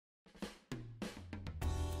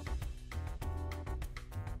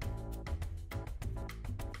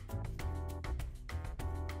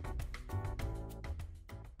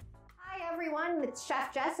everyone, it's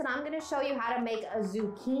Chef Jess and I'm going to show you how to make a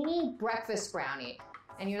zucchini breakfast brownie.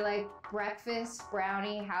 And you're like, breakfast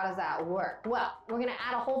brownie, how does that work? Well, we're going to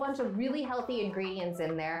add a whole bunch of really healthy ingredients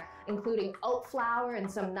in there, including oat flour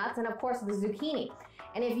and some nuts and of course the zucchini.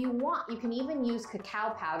 And if you want, you can even use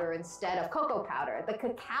cacao powder instead of cocoa powder. The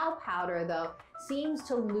cacao powder though seems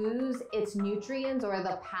to lose its nutrients or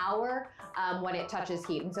the power when it touches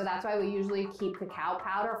heat. And so that's why we usually keep cacao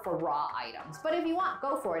powder for raw items. But if you want,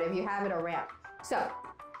 go for it if you have it around. So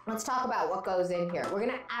let's talk about what goes in here. We're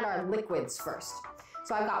gonna add our liquids first.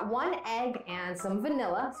 So I've got 1 egg and some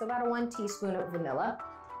vanilla, so about 1 teaspoon of vanilla.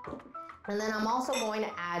 And then I'm also going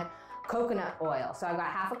to add coconut oil. So I've got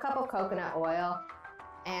half a cup of coconut oil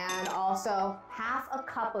and also half a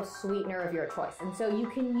cup of sweetener of your choice. And so you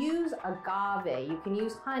can use agave, you can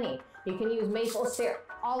use honey, you can use maple syrup.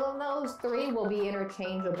 All of those 3 will be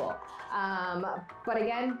interchangeable. But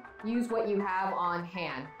again, use what you have on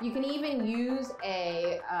hand. You can even use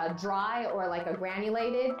a dry or like a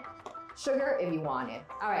granulated sugar if you wanted.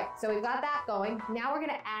 All right, so we've got that going. Now we're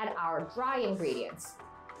gonna add our dry ingredients.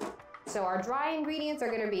 So our dry ingredients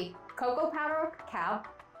are gonna be cocoa powder or cacao,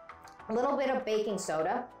 a little bit of baking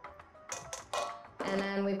soda, and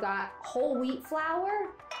then we've got whole wheat flour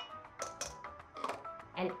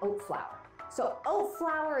and oat flour. So oat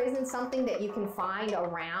flour isn't something that you can find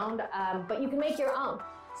around, but you can make your own.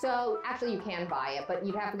 So actually you can buy it, but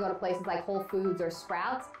you'd have to go to places like Whole Foods or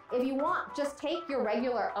Sprouts. If you want, just take your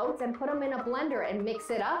regular oats and put them in a blender and mix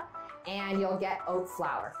it up and you'll get oat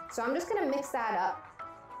flour. So I'm just gonna mix that up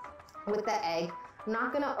with the egg. I'm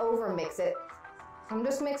not gonna over mix it. I'm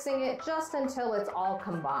just mixing it just until it's all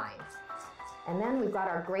combined. And then we've got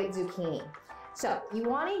our great zucchini. So you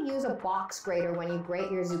wanna use a box grater when you grate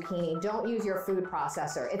your zucchini. Don't use your food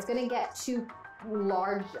processor. It's gonna get too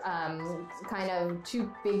large, kind of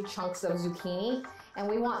too big chunks of zucchini. And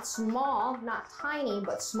we want small, not tiny,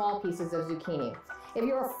 but small pieces of zucchini. If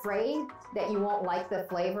you're afraid that you won't like the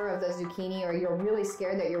flavor of the zucchini or you're really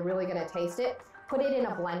scared that you're really gonna taste it, put it in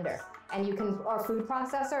a blender and you can, or food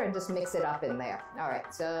processor, and just mix it up in there. All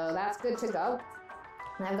right, so that's good to go.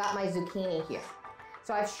 And I've got my zucchini here.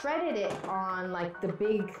 So I've shredded it on like the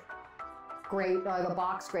big grate, or the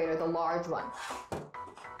box grater, the large one.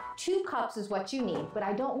 2 cups is what you need, but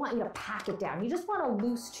I don't want you to pack it down. You just want a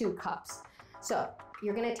loose 2 cups. So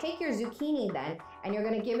you're gonna take your zucchini then, and you're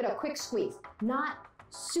gonna give it a quick squeeze. Not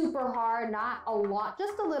super hard, not a lot,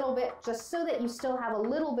 just a little bit, just so that you still have a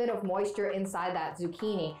little bit of moisture inside that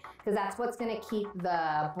zucchini, because that's what's gonna keep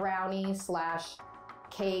the brownie slash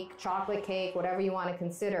cake, chocolate cake, whatever you wanna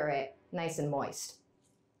consider it, nice and moist.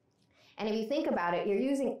 And if you think about it, you're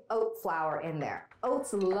using oat flour in there.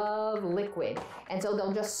 Oats love liquid, and so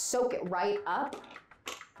they'll just soak it right up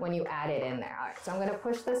when you add it in there. All right, so I'm gonna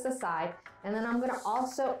push this aside, and then I'm gonna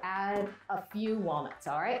also add a few walnuts,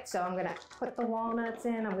 all right? So I'm gonna put the walnuts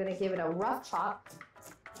in, I'm gonna give it a rough chop.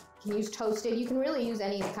 You can use toasted, you can really use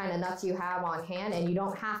any kind of nuts you have on hand, and you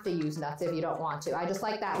don't have to use nuts if you don't want to. I just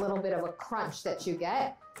like that little bit of a crunch that you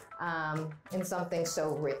get in something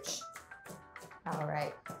so rich. All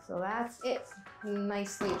right, so that's it.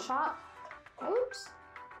 Nicely chopped. Oops.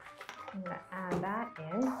 I'm gonna add that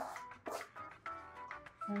in.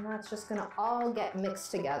 And that's just gonna all get mixed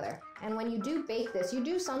together. And when you do bake this, you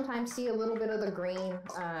do sometimes see a little bit of the green.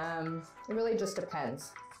 It really just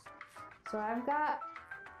depends. So I've got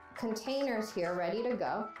containers here ready to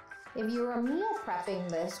go. If you are meal prepping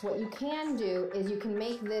this, what you can do is you can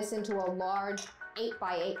make this into a large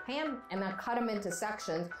 8x8 pan and then cut them into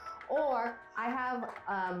sections. Or I have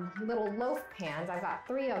little loaf pans. I've got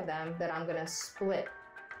 3 of them that I'm gonna split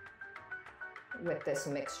with this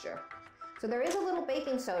mixture. So there is a little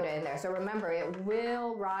baking soda in there, so remember, it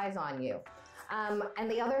will rise on you. And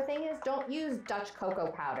the other thing is, don't use Dutch cocoa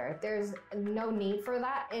powder. There's no need for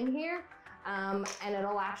that in here, and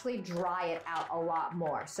it'll actually dry it out a lot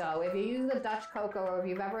more. So if you use the Dutch cocoa, or if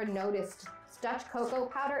you've ever noticed, Dutch cocoa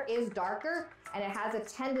powder is darker and it has a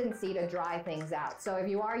tendency to dry things out. So if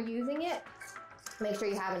you are using it, make sure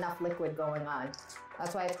you have enough liquid going on.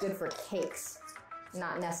 That's why it's good for cakes,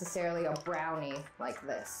 not necessarily a brownie like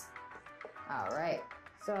this. All right,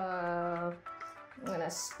 so I'm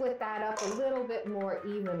gonna split that up a little bit more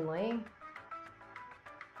evenly.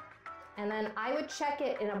 And then I would check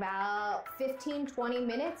it in about 15-20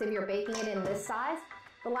 minutes if you're baking it in this size.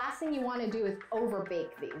 The last thing you want to do is over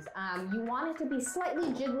bake these. You want it to be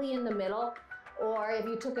slightly jiggly in the middle, or if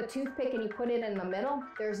you took a toothpick and you put it in the middle,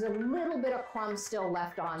 there's a little bit of crumb still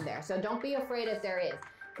left on there. So don't be afraid if there is,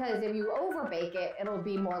 because if you over bake it, it'll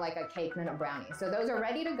be more like a cake than a brownie. So those are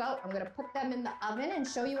ready to go. I'm gonna put them in the oven and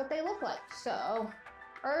show you what they look like. So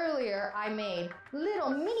earlier I made little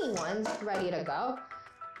mini ones ready to go,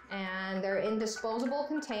 and they're in disposable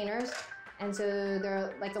containers. And so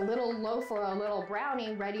they're like a little loaf or a little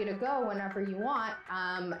brownie ready to go whenever you want.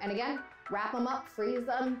 And again, wrap them up, freeze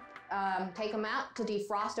them, take them out to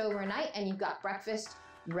defrost overnight, and you've got breakfast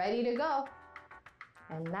ready to go.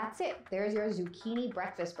 And that's it. There's your zucchini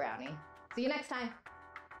breakfast brownie. See you next time.